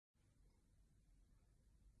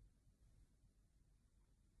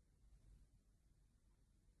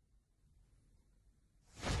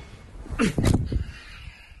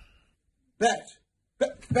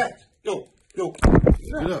Back. Yo.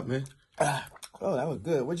 Get up, man. Oh, that was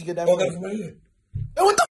good. Where'd you get that from? That's right here. Hey,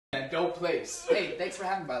 what the? That dope place. Hey, thanks for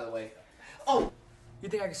having me, by the way. Oh, you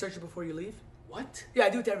think I can search you before you leave? What? Yeah, I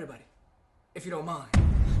do it to everybody. If you don't mind.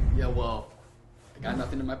 Yeah, well, I got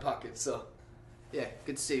nothing in my pocket, so yeah,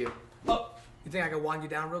 good to see you. Oh, you think I can wind you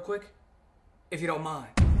down real quick? If you don't mind.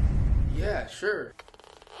 Yeah, sure.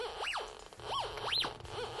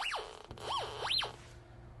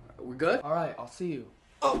 We good? All right, I'll see you.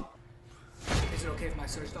 Oh! Is it okay if my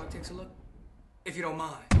search dog takes a look? If you don't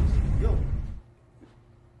mind. Yo.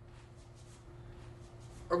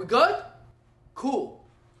 Are we good? Cool.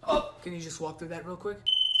 Oh! Can you just walk through that real quick?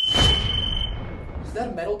 Is that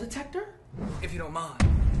a metal detector? If you don't mind.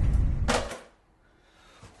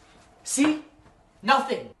 See?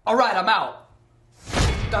 Nothing. All right, I'm out.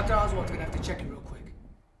 Dr. Oswald's gonna have to check it real quick.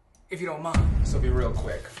 If you don't mind. This will be real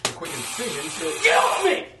quick. A quick incision. Get off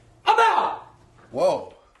me! I'm out!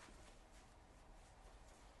 Whoa.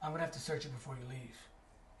 I'm gonna have to search it before you leave.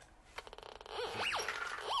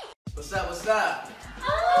 What's up? What's up?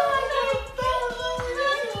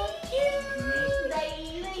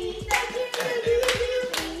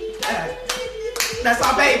 That's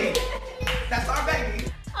our baby. That's our baby.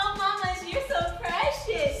 Oh, Mama, you're so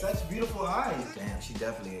precious. Such beautiful eyes. Damn, she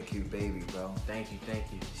definitely a cute baby, bro. Thank you.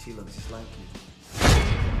 She looks just like you.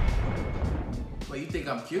 Wait, you think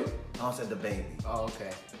I'm cute? I said the baby. Oh,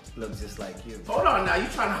 okay. Looks just like you. Hold on now, you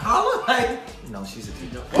trying to holler like? No, she's a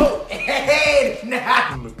cute. Whoa! Hey!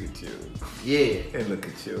 Nah! Look at you. Yeah. And look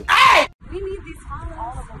at you. Hey! We need these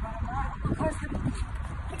followers.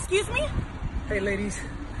 Excuse me? Hey ladies,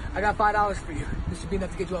 I got $5 for you. This should be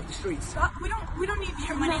enough to get you off the streets. We don't need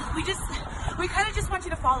your money. We kind of just want you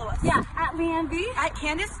to follow us. Yeah, at Liane B. At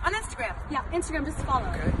Candace on Instagram. Yeah, Instagram, just follow.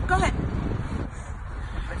 Okay. Go ahead.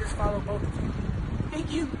 I just followed both of you.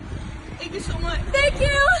 Thank you. Thank you so much. Thank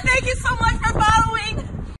you. Thank you so much for following.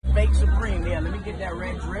 Fake Supreme. Yeah, let me get that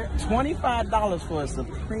red drip. $25 for a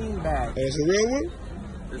Supreme bag. It's a real one?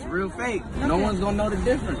 It's real fake. No one's gonna know the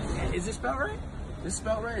difference. Is it spelled right? Is it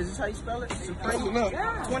spelled right? Is this how you spell it? Supreme.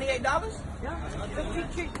 Yeah. $28? Yeah.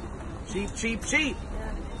 Cheap. Yeah.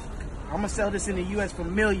 I'm gonna sell this in the US for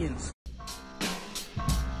millions.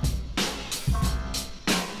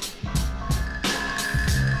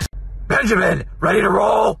 Benjamin, ready to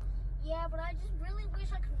roll? Yeah, but I just really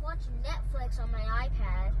wish I could watch Netflix on my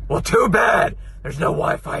iPad. Well, too bad. There's no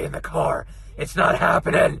Wi-Fi in the car. It's not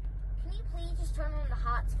happening. Can you please just turn on the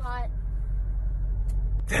hotspot?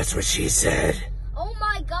 That's what she said. Oh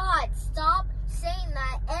my God, stop saying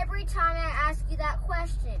that every time I ask you that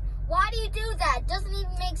question. Why do you do that? Doesn't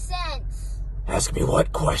even make sense. Ask me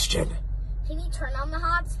what question? Can you turn on the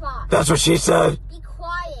hotspot? That's what she said. Be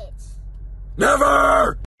quiet.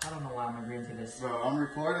 Never! I don't know why I'm agreeing to this. Bro, I'm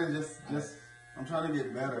recording. I'm trying to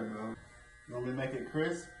get better, bro. You want me to make it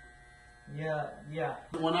crisp? Yeah.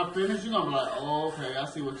 When I finish, you're gonna be like, oh, okay, I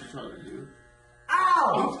see what you're trying to do.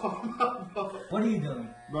 Ow! Bro. What are you doing?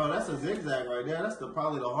 Bro, that's a zigzag right there. That's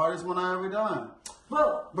probably the hardest one I ever done.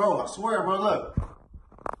 Bro, I swear, bro, look.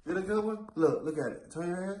 Did a good one? Look at it. Turn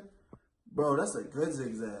your head. Bro, that's a good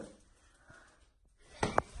zigzag.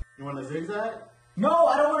 You want a zigzag? no,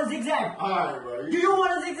 I don't want a zigzag. Alright, bro. Do you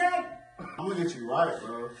want a zigzag? I'm gonna get you right,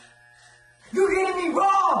 bro. You're getting me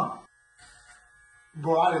wrong.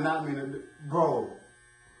 Bro, I did not mean to. Bro.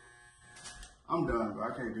 I'm done, bro.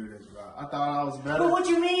 I can't do this, bro. I thought I was better. But what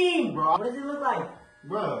you mean? Bro. What does it look like?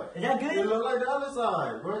 Bro. Is that good? It look like the other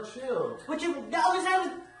side, bro. Chill. The other side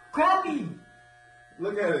was crappy.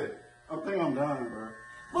 Look at it. I think I'm done, bro.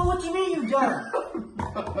 But what you mean you done?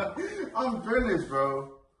 I'm finished,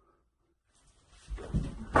 bro.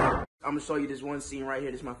 I'm gonna show you this one scene right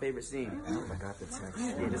here. This is my favorite scene. I got the text.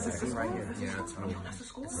 Yeah, this is the scene right here. Yeah, that's me. That's the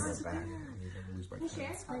score. It's in the back.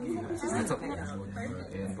 That's okay.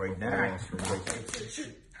 Break down.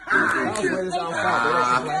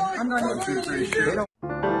 I'm not even 2, 3, sure.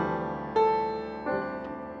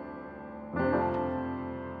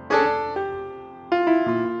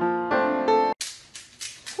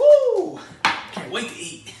 Woo! Can't wait to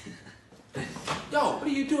eat. Yo, what are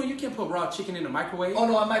you doing? You can't put raw chicken in the microwave. Oh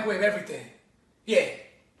no, I microwave everything. Yeah,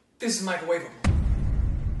 this is microwavable.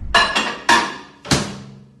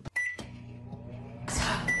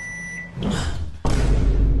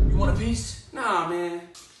 You want a piece? Nah, man.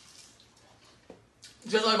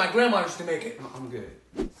 Just like my grandma used to make it. I'm good.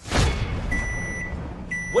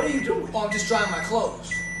 What are you doing? Oh, I'm just drying my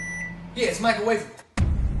clothes. Yeah, it's microwavable.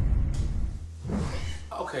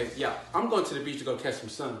 Okay, yeah. I'm going to the beach to go catch some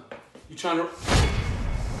sun. You trying to...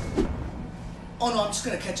 Oh no, I'm just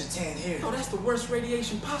gonna catch a tan here. Oh, that's the worst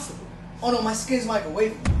radiation possible. Oh no, my skin's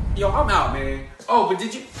microwavable. Yo, I'm out, man. Oh, but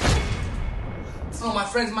did you? Oh, my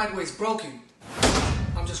friend's microwave's broken.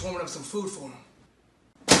 I'm just warming up some food for him.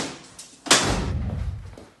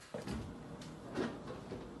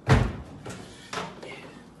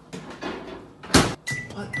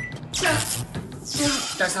 What?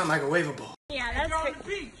 That's not microwavable. Yeah, that's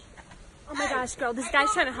crazy. Oh my gosh, girl, this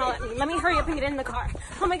guy's trying to holler at me. Let me hurry up and get in the car.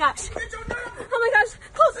 Oh my gosh. Oh my gosh.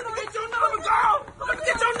 Close the door. Get your number, girl. Let me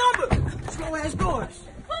get your number. Slow ass doors.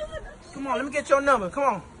 Come on, let me get your number. Come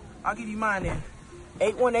on. I'll give you mine then.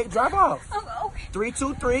 818, drop off. Oh, okay.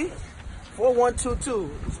 323-4122.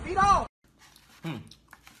 Speed off.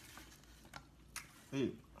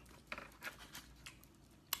 Hey.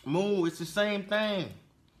 Moo, it's the same thing.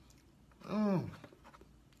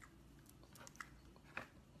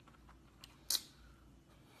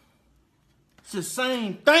 It's the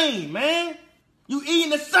same thing, man. You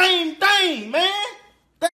eating the same thing, man.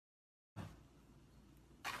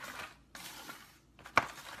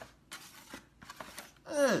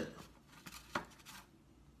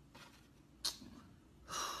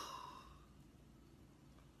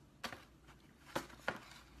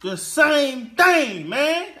 The same thing,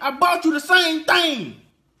 man. I bought you the same thing.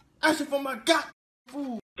 Asking for my goddamn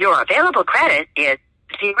food. Your available credit is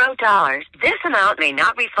 $0. This amount may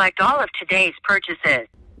not reflect all of today's purchases.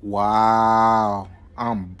 Wow.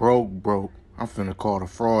 I'm broke. I'm finna call the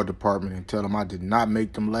fraud department and tell them I did not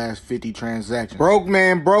make them last 50 transactions. Broke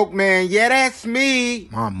man. Yeah, that's me.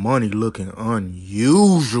 My money looking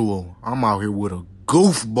unusual. I'm out here with a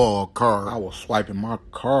goofball card. I was swiping my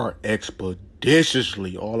card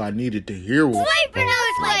expeditiously. All I needed to hear was Swiper no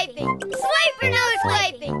swiping! Swiper no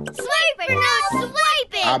swiping! Swiper no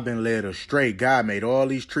swiping! I've been led astray. God made all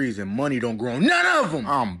these trees and money don't grow on none of them.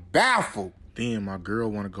 I'm baffled. Then my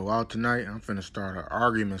girl want to go out tonight. I'm finna start an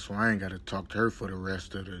argument so I ain't got to talk to her for the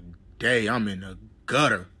rest of the day. I'm in the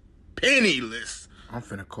gutter. Penniless. I'm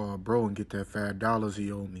finna call bro and get that $5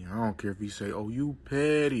 he owed me. I don't care if he say, oh, you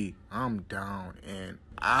petty. I'm down and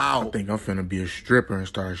out. I think I'm finna be a stripper and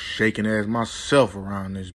start shaking ass myself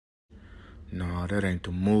around this. Nah, that ain't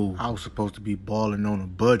the move. I was supposed to be balling on a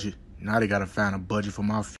budget. Now they gotta find a budget for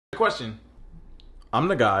my question. I'm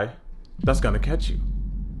the guy that's gonna catch you.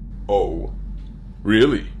 Oh,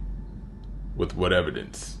 really? With what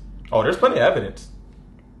evidence? Oh, there's plenty of evidence.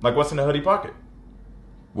 Like what's in the hoodie pocket?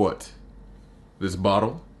 What? This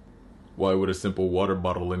bottle? Why would a simple water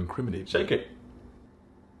bottle incriminate? Shake it.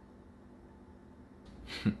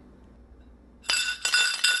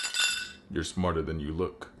 You're smarter than you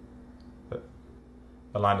look.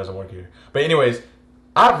 The line doesn't work here. But anyways,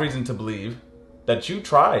 I have reason to believe that you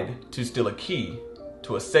tried to steal a key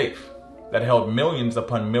to a safe that held millions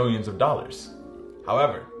upon millions of dollars.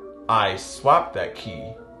 However, I swapped that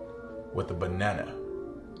key with a banana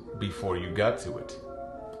before you got to it.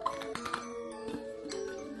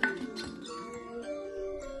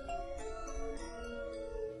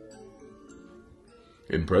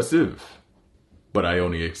 Impressive. But I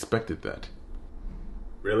only expected that.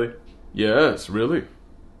 Really? Yes, really.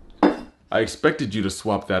 I expected you to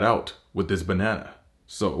swap that out with this banana.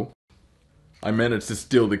 So, I managed to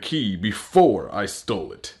steal the key before I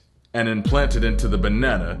stole it and implant it into the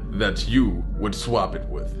banana that you would swap it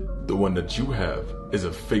with. The one that you have is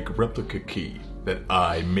a fake replica key that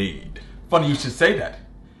I made. Funny you should say that,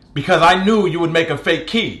 because I knew you would make a fake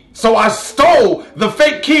key. So I stole the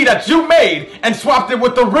fake key that you made and swapped it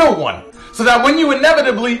with the real one. So that when you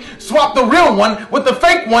inevitably swap the real one with the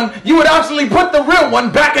fake one, you would actually put the real one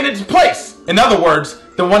back in its place. In other words,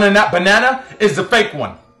 the one in that banana is the fake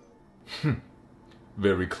one.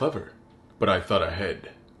 Very clever, but I thought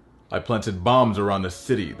ahead. I planted bombs around the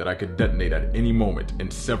city that I could detonate at any moment in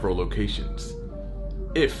several locations.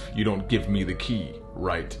 If you don't give me the key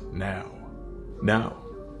right now. Now,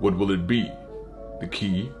 what will it be? The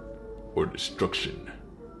key or destruction?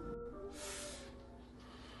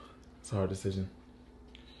 It's a hard decision.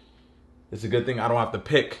 It's a good thing I don't have to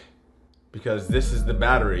pick, because this is the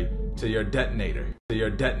battery to your detonator.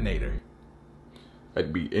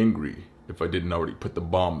 I'd be angry if I didn't already put the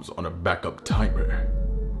bombs on a backup timer.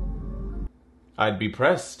 I'd be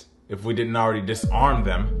pressed if we didn't already disarm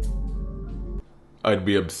them. I'd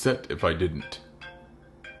be upset if I didn't.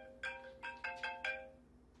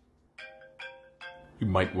 You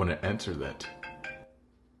might want to answer that.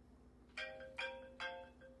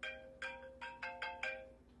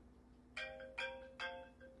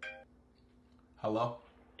 Hello?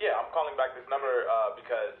 Yeah, I'm calling back this number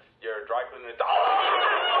because your dry cleaner is...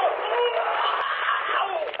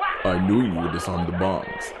 I knew you would disarm the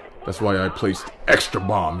bombs. That's why I placed extra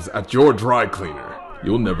bombs at your dry cleaner.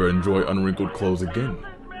 You'll never enjoy unwrinkled clothes again.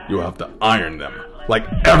 You'll have to iron them, like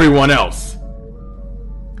everyone else.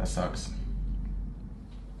 That sucks.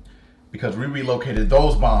 Because we relocated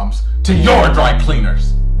those bombs to your dry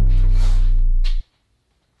cleaners.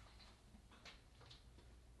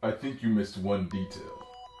 I think you missed one detail.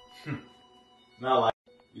 Not like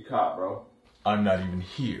you caught, bro. I'm not even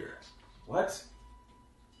here. What?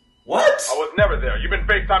 What? I was never there. You've been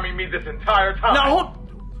FaceTiming me this entire time. No.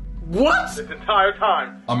 What? This entire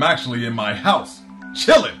time. I'm actually in my house,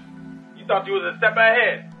 chilling. You thought you was a step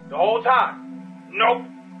ahead the whole time. Nope.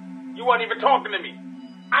 You weren't even talking to me.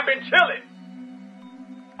 I've been chilling.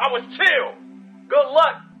 I was chill. Good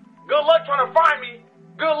luck. Good luck trying to find me.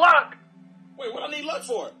 Good luck. Wait, what I need luck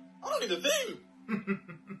for? I don't need a thing.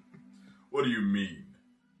 What do you mean?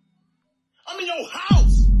 I'm in your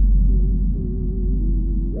house.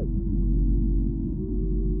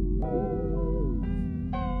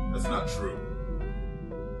 That's not true.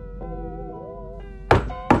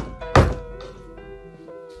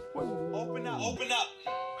 Open up, open up.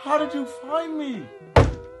 How did you find me?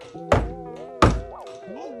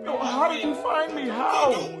 Yo, how did you find me?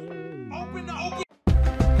 How?